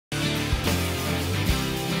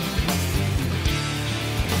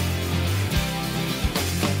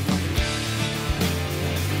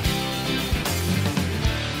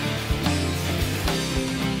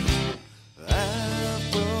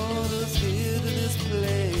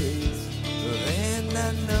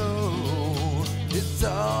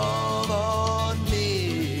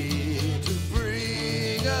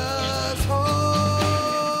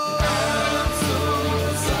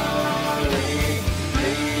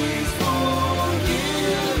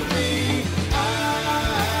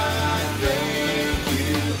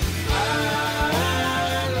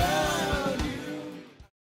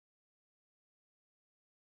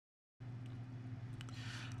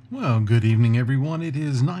Well, good evening, everyone. It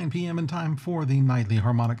is 9 p.m. and time for the nightly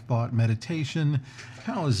harmonic thought meditation.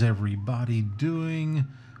 How is everybody doing?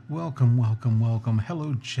 Welcome, welcome, welcome.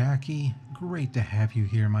 Hello, Jackie. Great to have you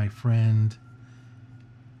here, my friend.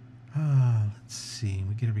 Let's see.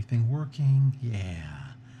 We get everything working. Yeah.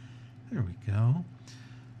 There we go.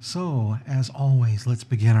 So, as always, let's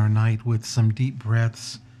begin our night with some deep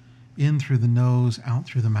breaths in through the nose, out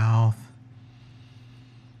through the mouth.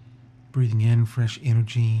 Breathing in fresh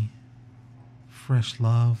energy, fresh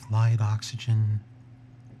love, light, oxygen.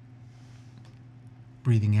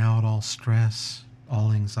 Breathing out all stress,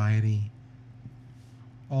 all anxiety,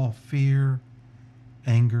 all fear,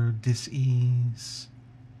 anger, dis-ease.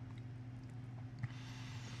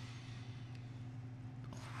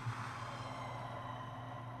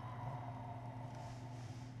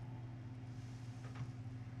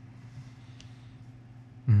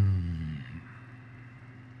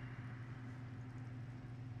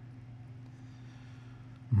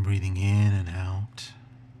 Breathing in and out.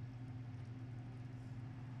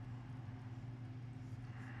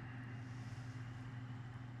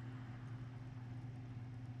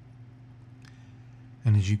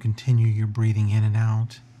 And as you continue your breathing in and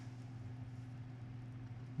out,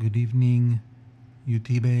 good evening,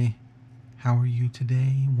 Utibe. How are you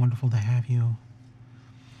today? Wonderful to have you.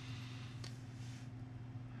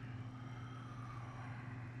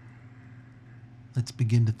 Let's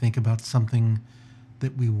begin to think about something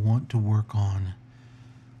that we want to work on.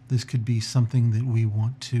 This could be something that we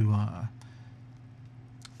want to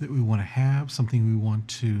have, something we want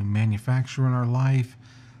to manufacture in our life,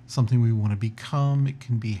 something we want to become. It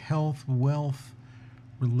can be health, wealth,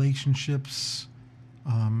 relationships.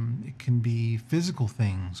 It can be physical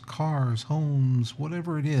things, cars, homes,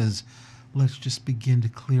 whatever it is. Let's just begin to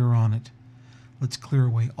clear on it. Let's clear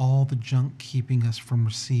away all the junk keeping us from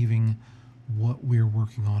receiving what we're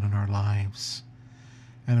working on in our lives.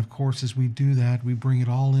 And of course, as we do that, we bring it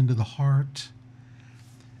all into the heart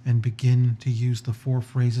and begin to use the 4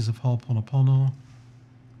 phrases of Ho'oponopono.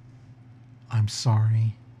 I'm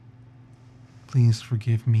sorry. Please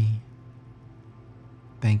forgive me.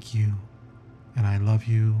 Thank you. And I love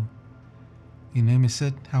you.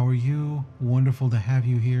 Inemisit, how are you? Wonderful to have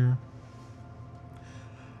you here.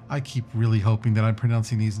 I keep really hoping that I'm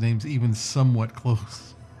pronouncing these names even somewhat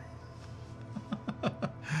close.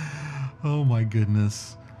 Oh my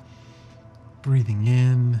goodness. Breathing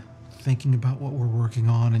in, thinking about what we're working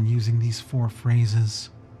on and using these 4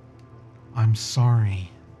 phrases. I'm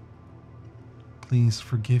sorry. Please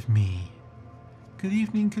forgive me. Good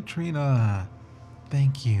evening, Katrina.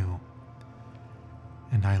 Thank you.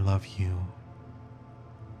 And I love you.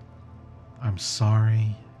 I'm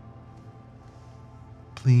sorry.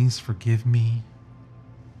 Please forgive me.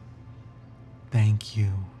 Thank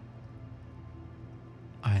you.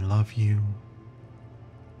 I love you.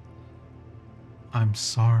 I'm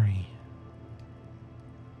sorry.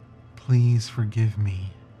 Please forgive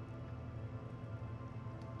me.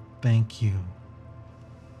 Thank you.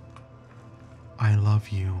 I love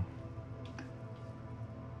you.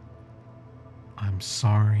 I'm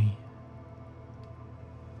sorry.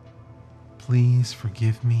 Please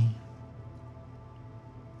forgive me.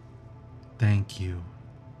 Thank you.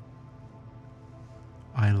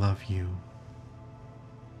 I love you.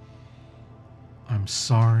 I'm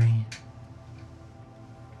sorry.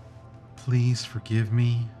 Please forgive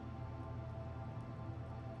me.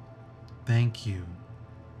 Thank you.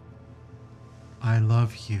 I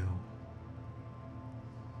love you.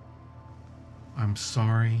 I'm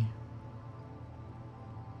sorry.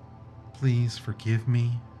 Please forgive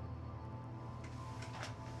me.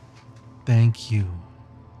 Thank you.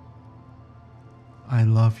 I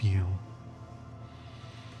love you.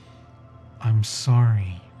 I'm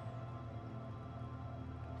sorry.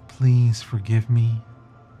 Please forgive me.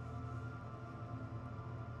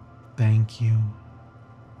 Thank you.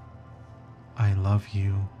 I love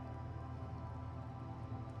you.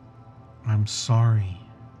 I'm sorry.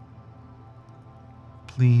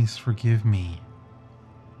 Please forgive me.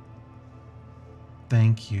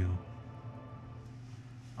 Thank you.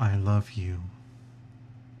 I love you.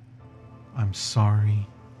 I'm sorry.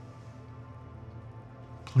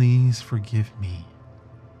 Please forgive me.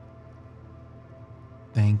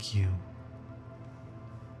 Thank you.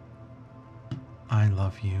 I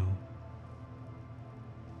love you.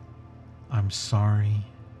 I'm sorry.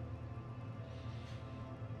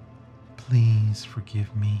 Please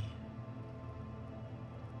forgive me.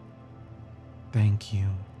 Thank you.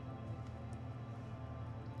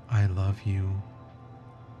 I love you.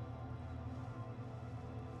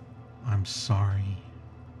 I'm sorry.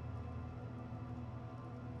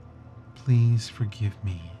 Please forgive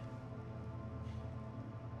me.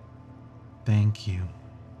 thank you.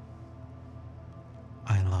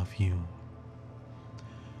 I love you.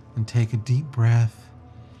 And take a deep breath.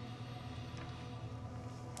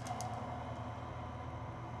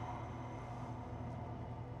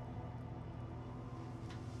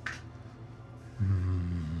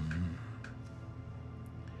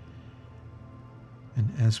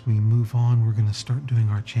 And as we move on, we're going to start doing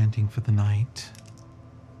our chanting for the night.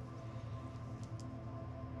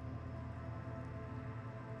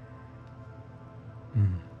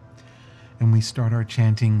 And we start our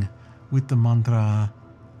chanting with the mantra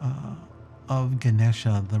of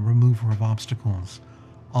Ganesha, the remover of obstacles.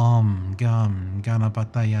 Om Gam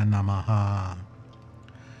Ganapataya Namaha.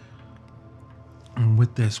 And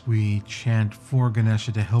with this, we chant for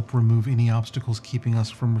Ganesha to help remove any obstacles keeping us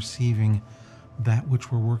from receiving that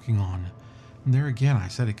which we're working on. And there again, I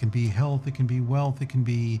said it can be health, it can be wealth, it can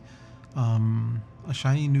be a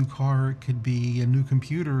shiny new car, it could be a new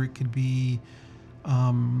computer, it could be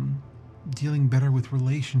dealing better with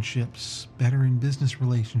relationships, better in business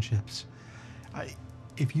relationships.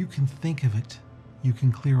 If you can think of it, you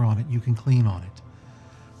can clear on it, you can clean on it.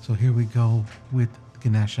 So here we go with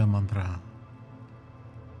Ganesha mantra.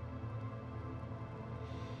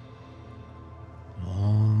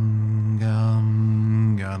 Om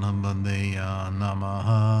Gam Ganapataya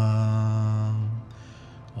Namaha.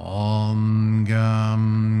 Om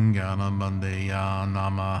Gam Ganapataya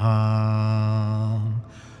Namaha.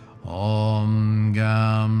 Om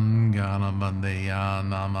Gam Ganapataya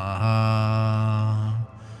Namaha.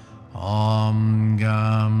 Om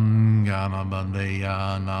Gam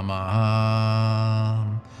Ganapataya Namaha.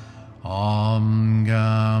 Om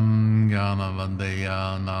Gam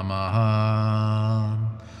Ganapataya Namaha.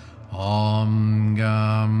 Om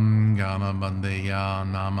Gam Ganapataya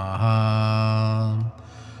Namaha.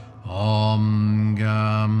 Om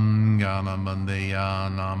Gam Ganapataya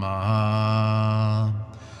Namaha.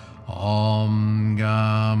 Om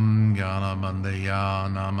Gam Ganapataya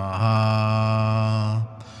Namaha.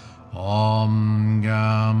 Om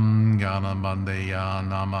Gam Ganapataya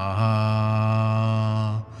Namaha.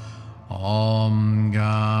 Om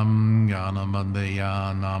Gam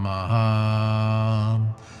Ganapataya Namaha.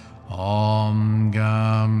 Om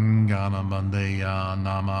Gam Ganapataya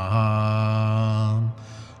Namaha.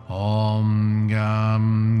 Om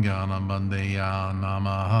Gam Ganapataya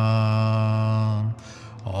Namaha.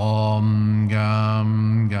 Om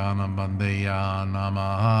Gam Ganapataya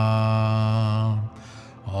Namaha.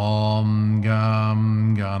 Om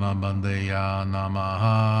Gam Ganapataya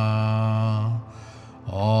Namaha.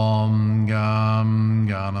 Om Gam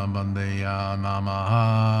Ganapataya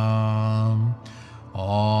Namaha.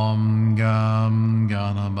 Om Gam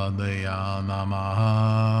Ganapataya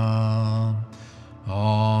Namaha.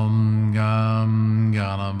 Om Gam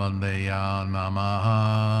Ganapataya Namaha.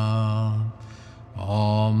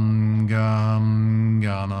 Om Gam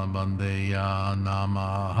Ganapataya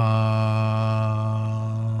Namaha.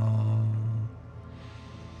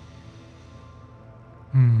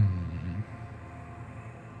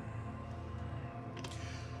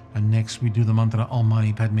 And next we do the mantra Om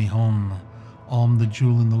Mani Padme Hum. Om, the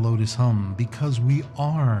jewel in the lotus hum. Because we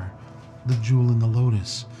are the jewel in the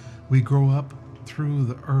lotus. We grow up through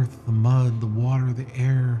the earth, the mud, the water, the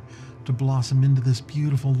air, to blossom into this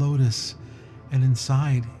beautiful lotus. And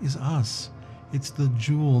inside is us. It's the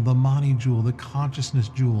jewel, the Mani jewel, the consciousness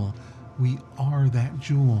jewel. We are that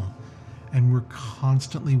jewel. And we're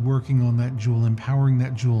constantly working on that jewel, empowering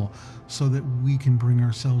that jewel, so that we can bring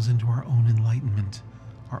ourselves into our own enlightenment,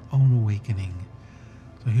 our own awakening.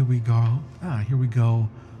 So here we go. Here we go.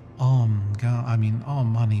 Om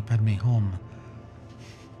Mani Padme Hum.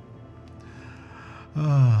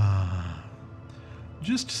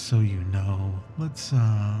 Just so you know, let's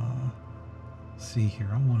see here.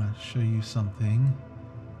 I want to show you something.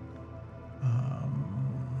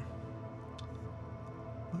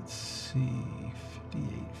 Let's see.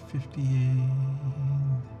 58.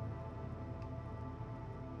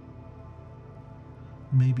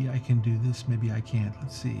 Maybe I can do this, maybe I can't.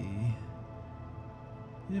 Let's see.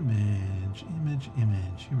 Image.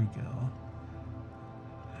 Here we go.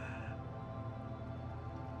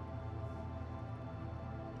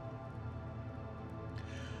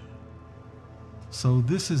 So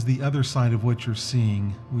this is the other side of what you're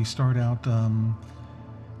seeing. We start out,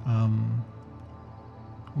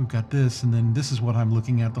 we've got this, and then this is what I'm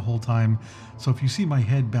looking at the whole time. So if you see my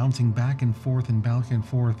head bouncing back and forth,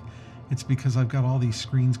 it's because I've got all these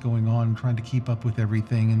screens going on, trying to keep up with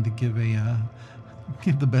everything and to give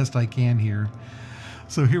the best I can here.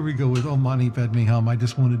 So here we go with Om Mani Padme Hum. I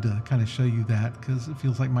just wanted to kind of show you that because it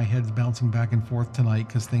feels like my head's bouncing back and forth tonight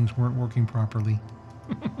because things weren't working properly.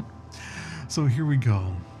 So here we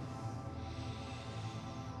go.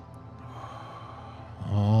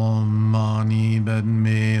 Om Mani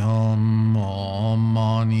Padme Hum, Om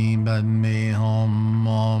Mani Padme Hum,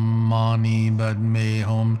 Om Mani Padme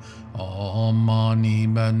Hum, Om Mani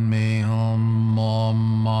Padme Hum,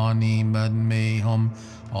 Om Mani Padme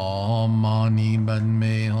Hum, Om Mani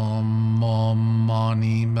Padme Hum, Om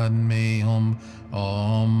Mani Padme Hum,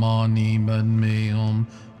 Om Mani Padme Hum,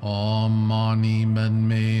 Om Mani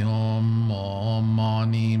Padme Hum, Om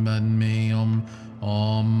Mani Padme Hum,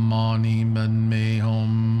 Om Mani Padme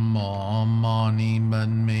Hum, Om Mani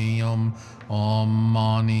Padme Hum, Om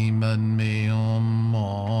Mani Padme Hum,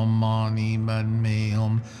 Om Mani Padme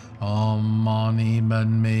Hum, Om Mani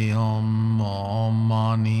Padme Hum, Om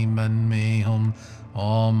Mani Padme Hum,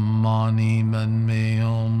 Om Mani Padme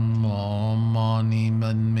Hum, Om Mani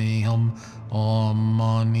Padme Hum, Om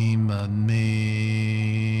Mani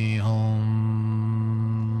Padme Hum.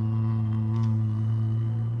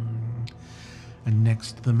 And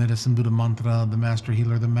next, the Medicine Buddha mantra, the Master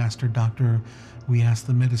Healer, the Master Doctor. We ask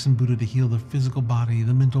the Medicine Buddha to heal the physical body,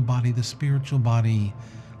 the mental body, the spiritual body,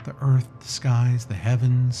 the earth, the skies, the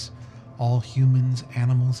heavens, all humans,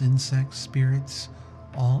 animals, insects, spirits,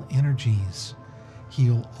 all energies.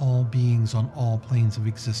 Heal all beings on all planes of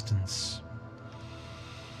existence.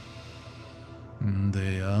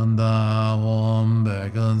 Deyanda Om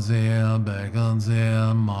Bekanzir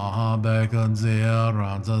Bekanzir Maha Bekanzir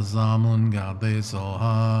Raja Samun Gade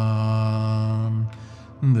Soham.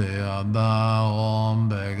 Deyanda Om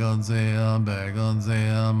Bekanzir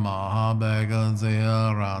Bekanzir Maha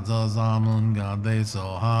Bekanzir Raja Samun Gade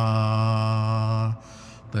Soham.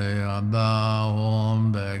 Deyanda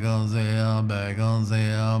Om Bekanzir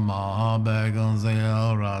Bekanzir Maha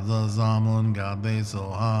Bekanzir Raja Samun Gade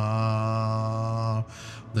Soha.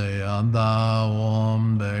 Deyanda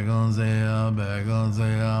Om Bekanzir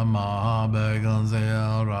Bekanzir Maha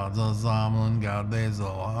Bekanzir Raja Samun Gade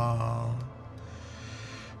Soha.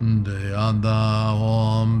 Deyanda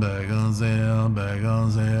Om Bekanzir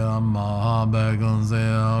Bekanzir Maha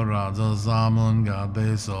Bekanzir Raja Samun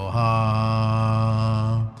Gade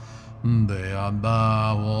Soha.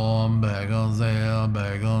 Deyanda Om Bekanzir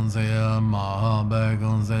Bekanzir Maha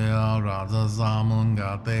Bekanzir Raja Samun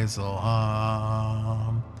Gade Soha.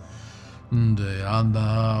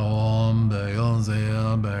 Deyanda Om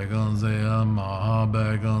Bekanzir Bekanzir Maha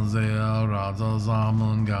Bekanzir Raja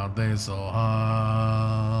Samun Gade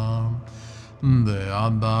Soha.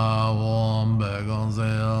 Deyanda Om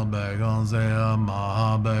Bekanzir Bekanzir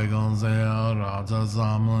Maha Bekanzir Raja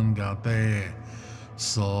Samun Gade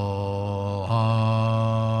Soha.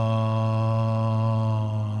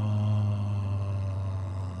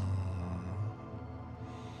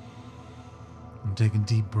 And take a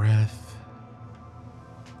deep breath.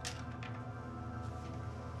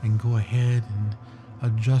 And go ahead and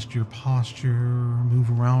adjust your posture, move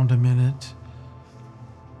around a minute,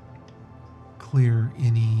 clear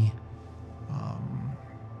any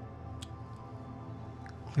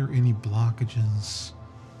blockages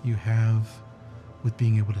you have with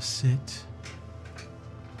being able to sit.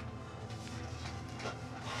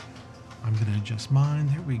 I'm going to adjust mine.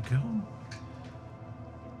 There we go.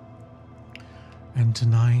 And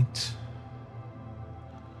tonight,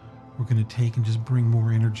 we're going to take and just bring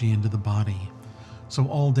more energy into the body. So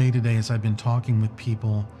all day today, as I've been talking with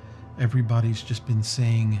people, everybody's just been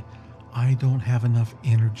saying, I don't have enough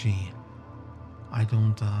energy. I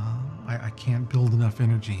can't build enough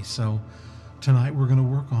energy. So tonight we're going to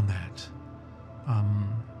work on that.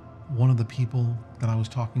 One of the people that I was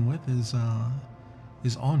talking with is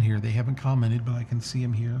on here. They haven't commented, but I can see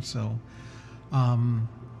him here. So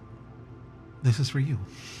this is for you.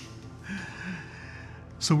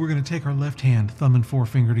 So we're going to take our left hand, thumb and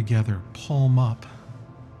forefinger together, palm up.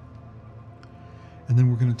 And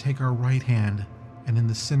then we're going to take our right hand, and in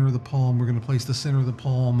the center of the palm, we're going to place the center of the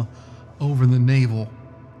palm over the navel.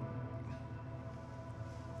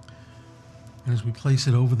 And as we place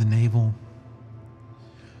it over the navel,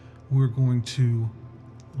 we're going to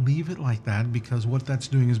leave it like that, because what that's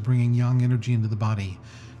doing is bringing yang energy into the body.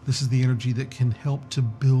 This is the energy that can help to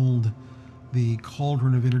build the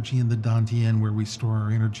cauldron of energy in the Dantian, where we store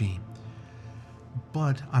our energy.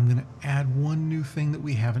 But I'm going to add one new thing that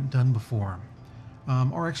we haven't done before.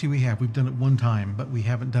 Or actually we've done it one time, but we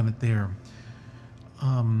haven't done it there.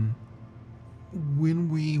 When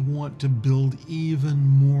we want to build even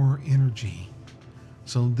more energy,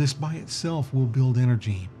 so this by itself will build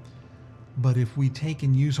energy. But if we take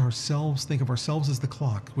and use ourselves, think of ourselves as the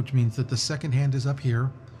clock, which means that the second hand is up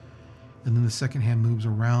here, and then the second hand moves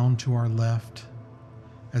around to our left,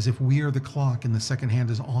 as if we are the clock and the second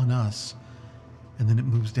hand is on us. and then it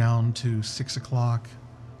moves down to 6 o'clock,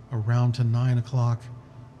 around to 9 o'clock,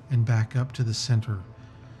 and back up to the center.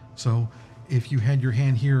 So if you had your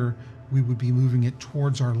hand here, we would be moving it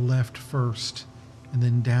towards our left first, and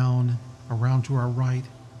then down, around to our right,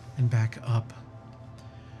 and back up.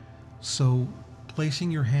 So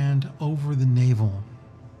placing your hand over the navel,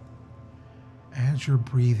 as you're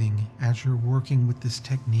breathing, as you're working with this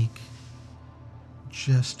technique,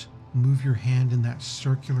 just move your hand in that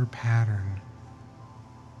circular pattern,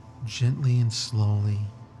 gently and slowly.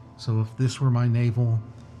 So if this were my navel,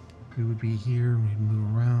 we would be here, we'd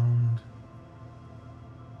move around.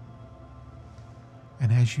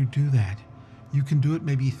 And as you do that, you can do it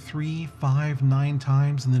maybe 3, 5, 9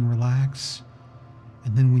 times and then relax.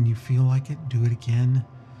 And then when you feel like it, do it again.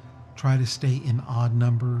 Try to stay in odd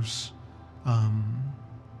numbers.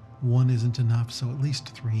 1 isn't enough, so at least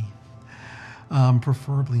 3.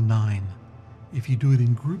 Preferably 9. If you do it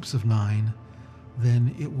in groups of 9,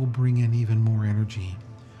 then it will bring in even more energy.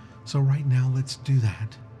 So right now, let's do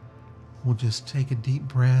that. We'll just take a deep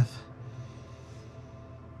breath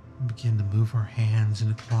and begin to move our hands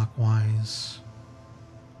in a clockwise.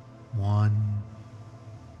 1,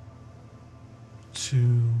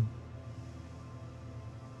 2,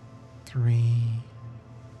 3,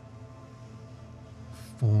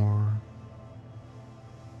 4,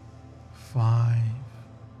 5,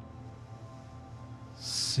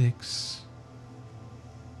 6,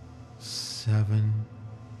 7,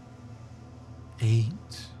 8,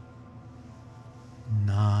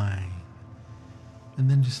 9, and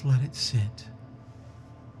then just let it sit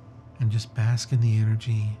and just bask in the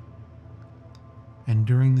energy. And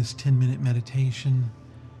during this 10-minute meditation,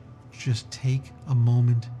 just take a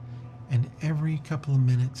moment and every couple of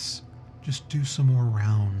minutes, just do some more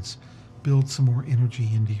rounds, build some more energy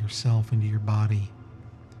into yourself, into your body.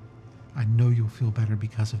 I know you'll feel better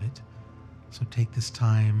because of it. So take this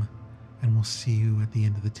time and we'll see you at the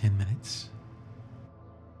end of the 10 minutes.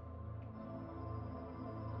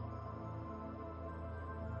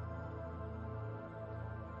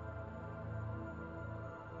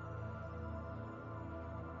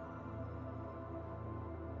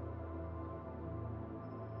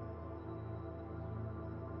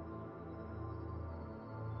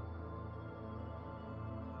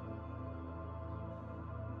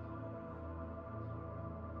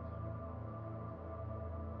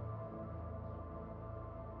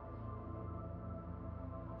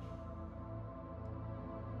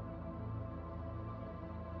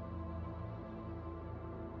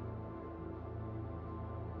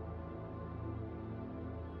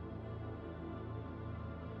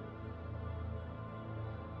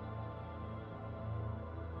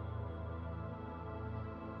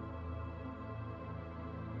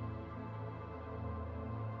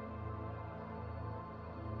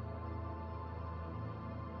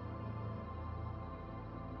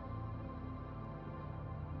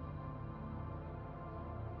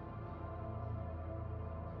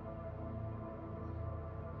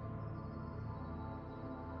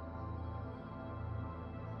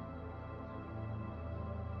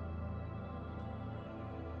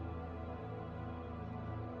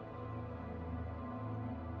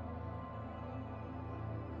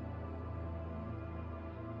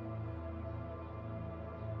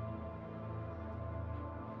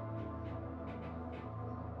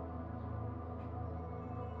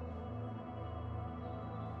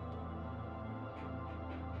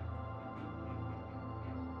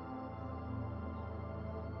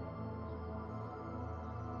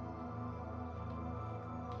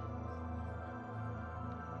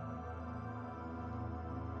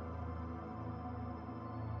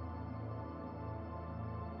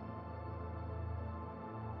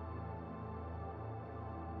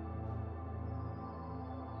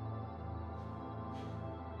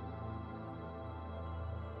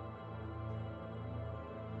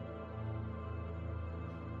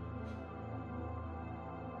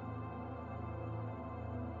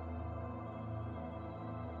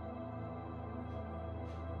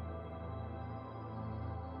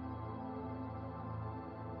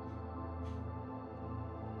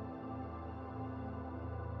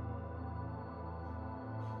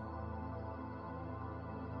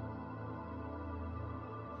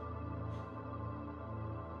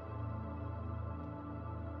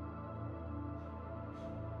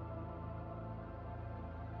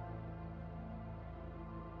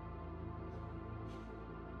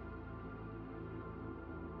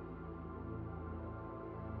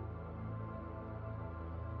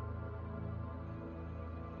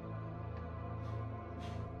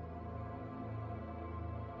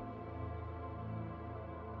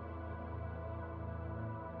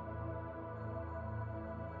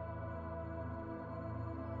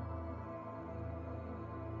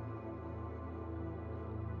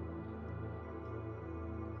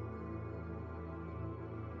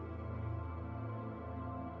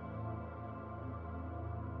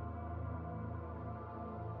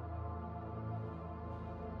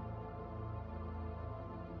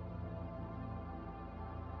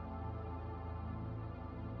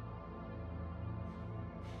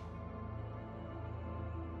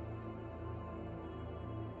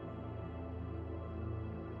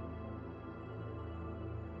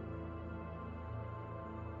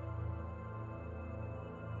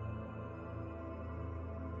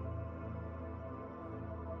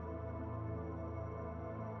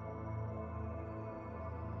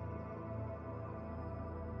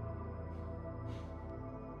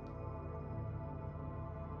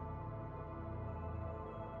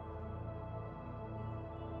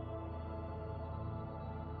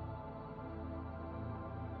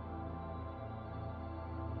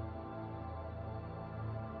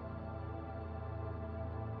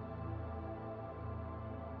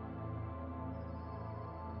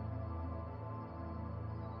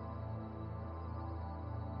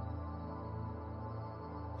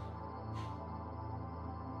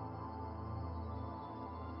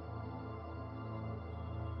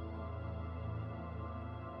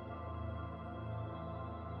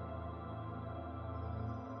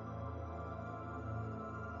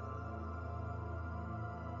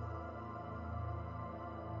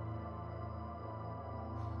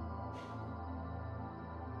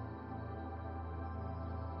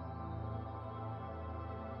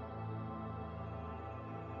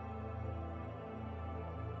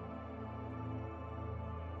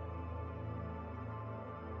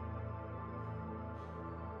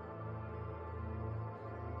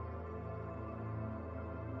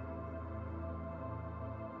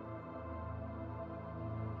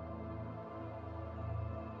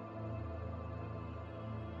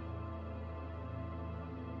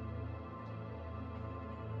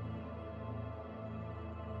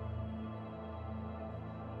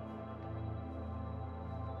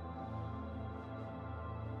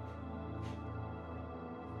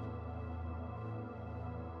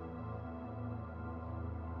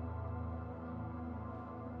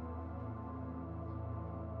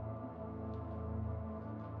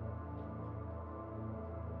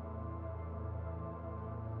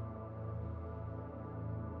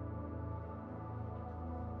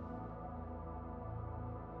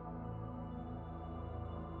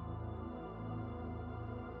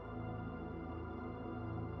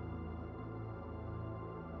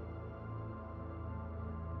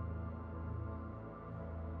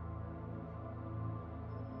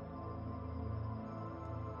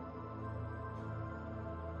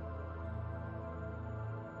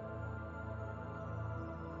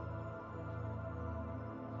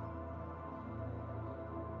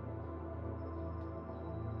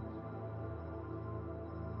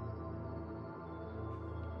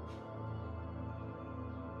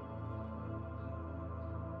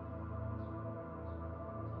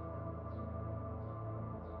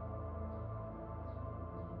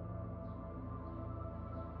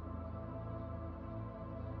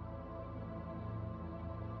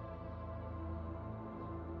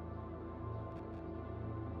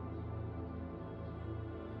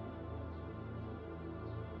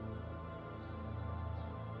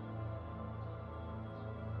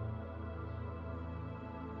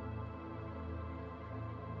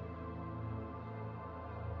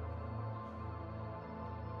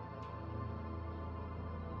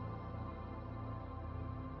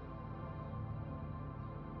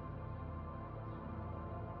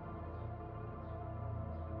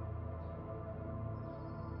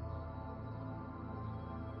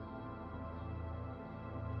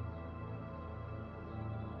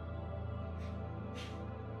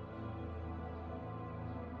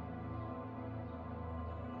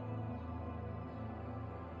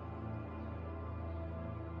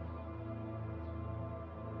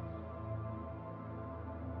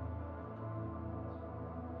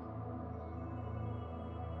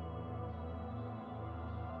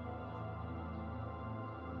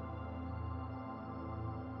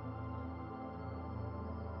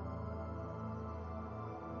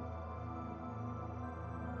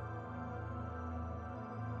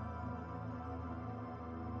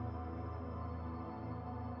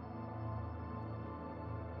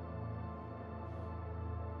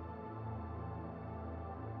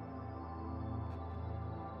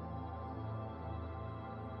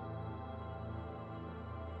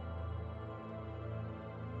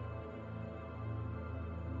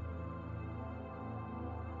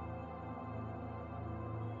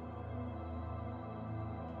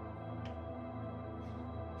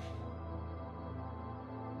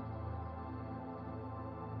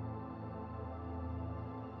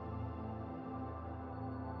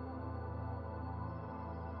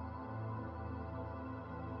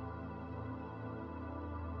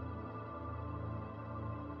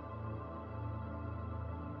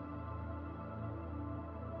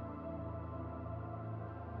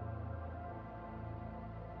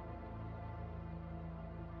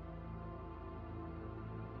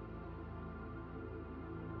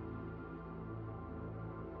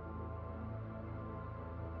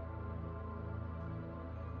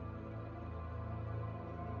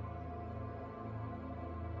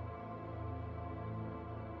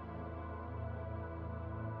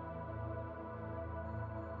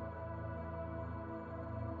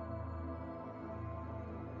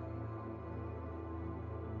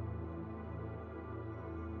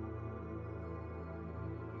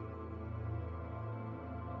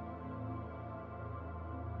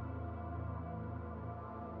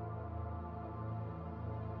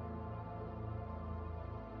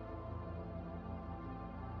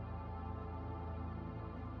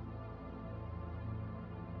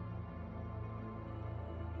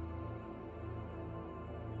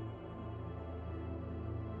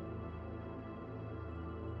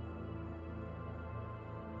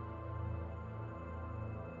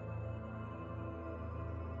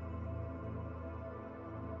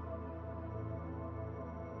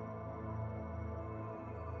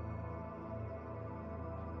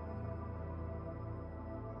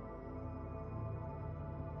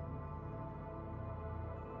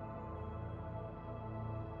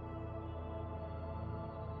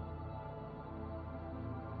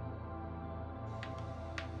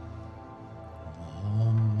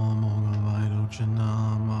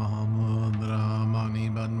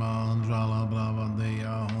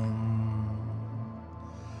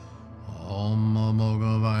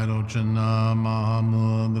 Vairocana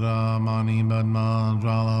Mahamudra Mani Padma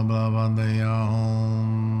Jvala Bhavandeya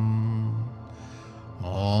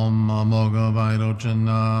Om Amoga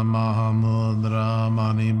Vairocana Mahamudra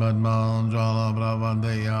Mani Padma Jvala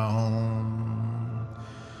Bhavandeya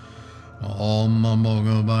Om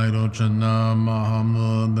Amoga Vairocana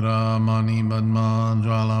Mahamudra Mani Padma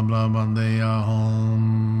Jvala Bhavandeya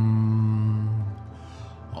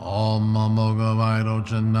Om Amoga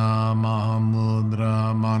Vairocana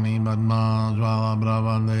Mahamudra Mani Padma Jvala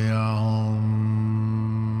Bhavandeya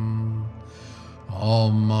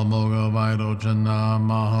Om Amoga Vairocana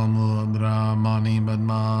Mahamudra Mani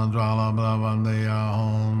Padma Jvala Bhavandeya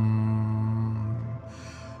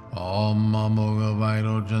Om Amoga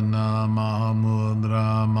Vairocana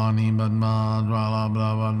Mahamudra Mani Padma Jvala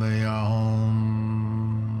Bhavandeya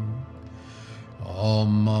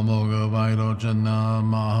Om Amoga Vairocana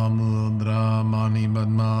Mahamudra Mani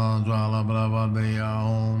Padma Jvala Bhavandeya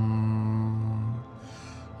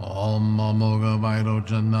Om Amoga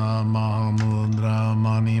Vairocana Mahamudra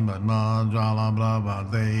Mani Padma Jvala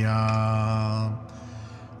Bhavandeya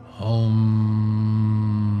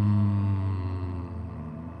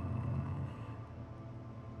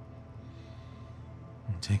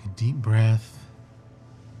Take a deep breath,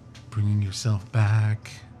 bringing yourself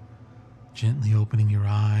back, gently opening your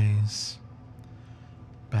eyes,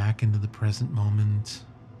 back into the present moment.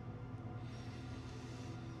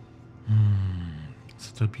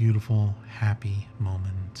 Such a beautiful, happy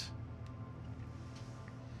moment.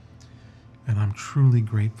 And I'm truly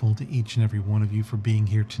grateful to each and every one of you for being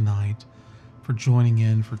here tonight, for joining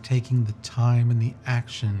in, for taking the time and the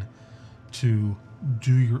action to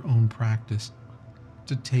do your own practice,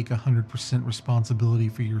 to take 100% responsibility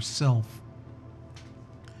for yourself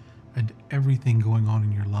and everything going on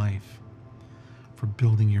in your life, for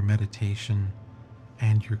building your meditation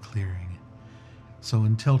and your clearing. So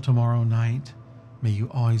until tomorrow night, may you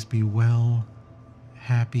always be well,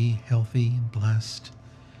 happy, healthy, blessed,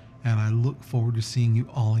 and I look forward to seeing you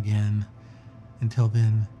all again. Until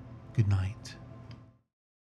then, good night.